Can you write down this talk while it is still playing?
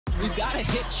We've got to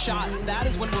hit shots. That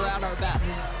is when we're at our best.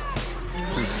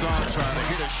 Toussaint trying to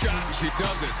hit a shot, and she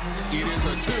does it. It is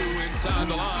a 2 inside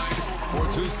the line for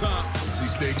Toussaint. NC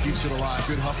State keeps it alive.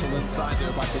 Good hustle inside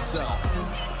there by Cassell.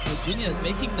 Virginia is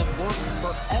making them work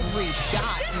for every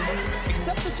shot,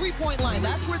 except the three-point line.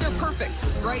 That's where they're perfect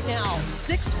right now.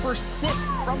 6 for 6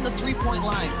 from the three-point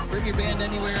line. Bring your band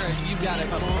anywhere, and you've got a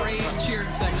great cheering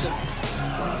section.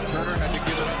 Turner had to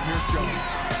give it up. Here's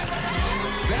Jones.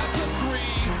 That's a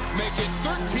 3. Make it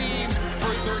 13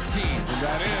 for 13. And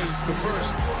that is the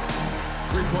first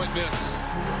three-point miss.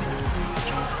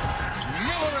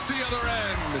 Miller at the other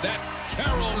end. That's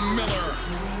Carol Miller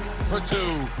for 2.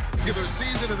 Regular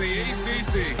season in the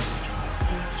ACC.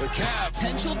 The Cavs.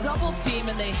 Potential double team,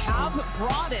 and they have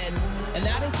brought it. And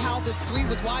that is how the 3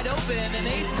 was wide open. And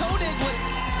Ace Koenig was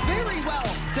very well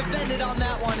defended on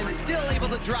that one and still able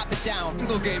to drop it down.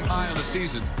 Single game high on the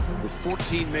season with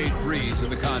 14 made threes in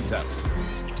the contest.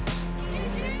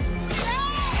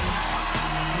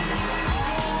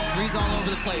 Threes all over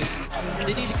the place.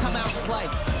 They need to come out and play.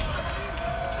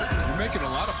 You're making a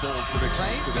lot of bold predictions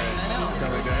right? today. I know.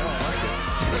 Kelly Dale, I like it.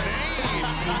 Good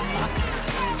aim.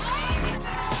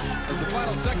 As the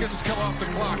final seconds come off the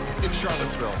clock in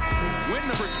Charlottesville. Win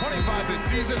number 25 this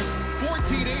season,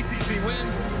 14 ACC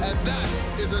wins, and that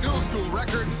is a dual school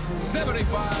record,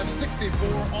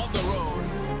 75-64 on the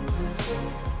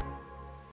road.